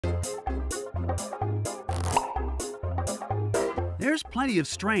There's plenty of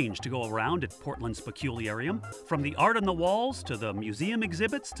strange to go around at Portland's Peculiarium, from the art on the walls to the museum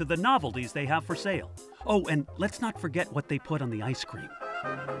exhibits to the novelties they have for sale. Oh, and let's not forget what they put on the ice cream.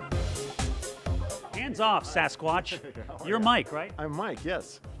 Hands off, Sasquatch. You're Mike, right? I'm Mike,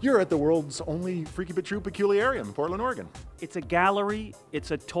 yes. You're at the world's only freaky but true Peculiarium in Portland, Oregon. It's a gallery,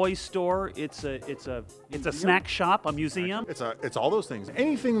 it's a toy store, it's a snack shop, a museum. It's all those things.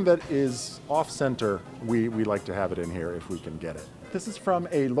 Anything that is off-center, we like to have it in here if we can get it. This is from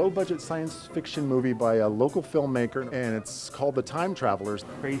a low-budget science fiction movie by a local filmmaker, and it's called The Time Travelers.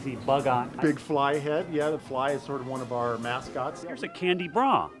 Crazy bug on. Big fly head. Yeah, the fly is sort of one of our mascots. Here's a candy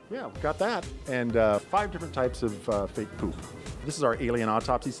bra. Yeah, we've got that. And 5 different types of fake poop. This is our alien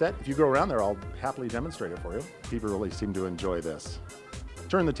autopsy set. If you go around there, I'll happily demonstrate it for you. People really seem to enjoy this.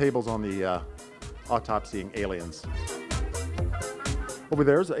 Turn the tables on the autopsying aliens. Over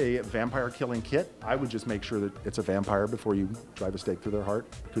there's a vampire killing kit. I would just make sure that it's a vampire before you drive a stake through their heart.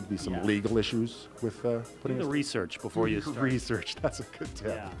 Could be some legal issues with putting Do the research before you start. Research, that's a good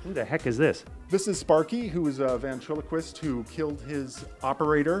tip. Yeah. Who the heck is this? This is Sparky, who is a ventriloquist who killed his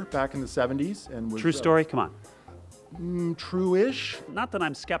operator back in the 70s. And was, True story? Come on. True-ish. Not that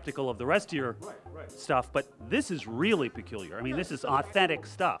I'm skeptical of the rest of your stuff, but this is really peculiar. I mean, this is authentic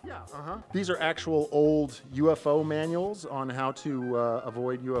stuff. Yeah, These are actual old UFO manuals on how to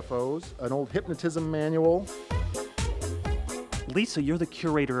avoid UFOs. An old hypnotism manual. Lisa, you're the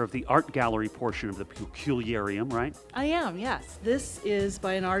curator of the art gallery portion of the Peculiarium, right? I am, yes. This is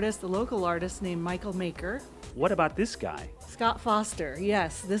by an artist, a local artist named Michael Maker. What about this guy? Scott Foster,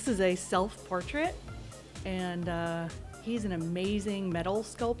 yes. This is a self-portrait, and he's an amazing metal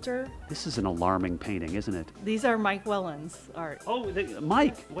sculptor. This is an alarming painting, isn't it? These are Mike Welland's art. Oh,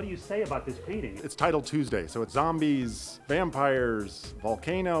 Mike, what do you say about this painting? It's titled Tuesday, so it's zombies, vampires,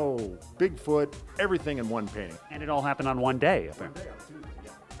 volcano, Bigfoot, everything in one painting. And it all happened on one day, apparently.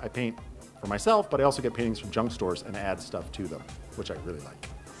 I paint for myself, but I also get paintings from junk stores and add stuff to them, which I really like.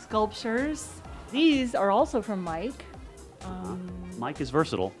 Sculptures. These are also from Mike. Mike is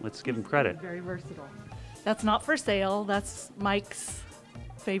versatile. Let's give him credit. Very versatile. That's not for sale. That's Mike's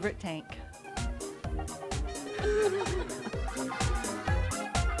favorite tank.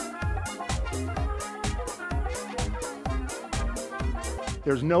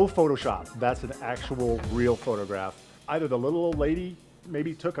 There's no Photoshop. That's an actual real photograph. Either the little old lady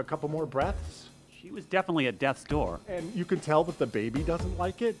maybe took a couple more breaths. She was definitely at death's door. And you can tell that the baby doesn't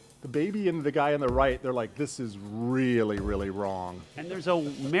like it. The baby and the guy on the right, they're like, this is really, really wrong. And there's a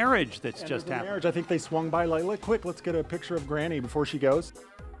marriage that's just happened. Marriage. I think they swung by like, quick, let's get a picture of Granny before she goes.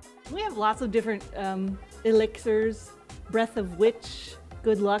 We have lots of different elixirs, breath of witch,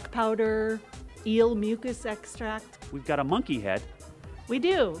 good luck powder, eel mucus extract. We've got a monkey head. We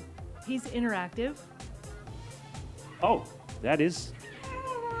do. He's interactive. Oh, that is...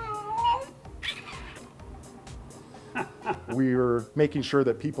 We're making sure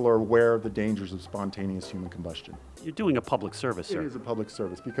that people are aware of the dangers of spontaneous human combustion. You're doing a public service, sir. It is a public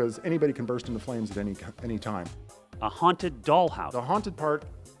service because anybody can burst into flames at any time. A haunted dollhouse. The haunted part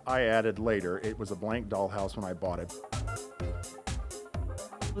I added later. It was a blank dollhouse when I bought it.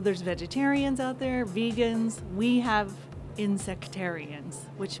 Well, there's vegetarians out there, vegans. We have insectarians,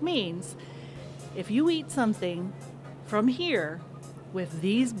 which means if you eat something from here with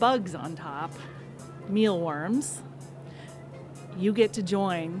these bugs on top, mealworms, you get to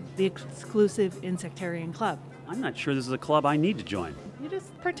join the exclusive Insectarian Club. I'm not sure this is a club I need to join. You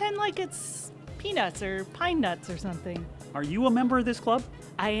just pretend like it's peanuts or pine nuts or something. Are you a member of this club?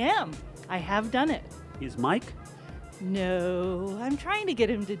 I am. I have done it. Is Mike? No, I'm trying to get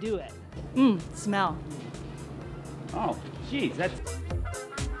him to do it. Smell. Oh, geez, that's...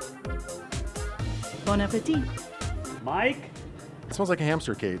 Bon appetit. Mike? It smells like a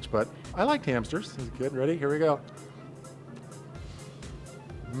hamster cage, but I liked hamsters. Is it good? Ready? Here we go.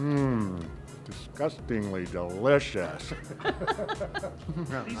 Disgustingly delicious.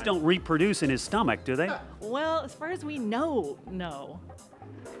 These don't reproduce in his stomach, do they? Well, as far as we know, no.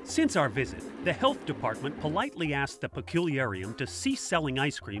 Since our visit, the health department politely asked the Peculiarium to cease selling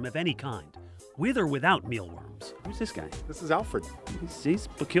ice cream of any kind, with or without mealworms. Who's this guy? This is Alfred. He's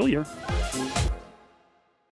peculiar.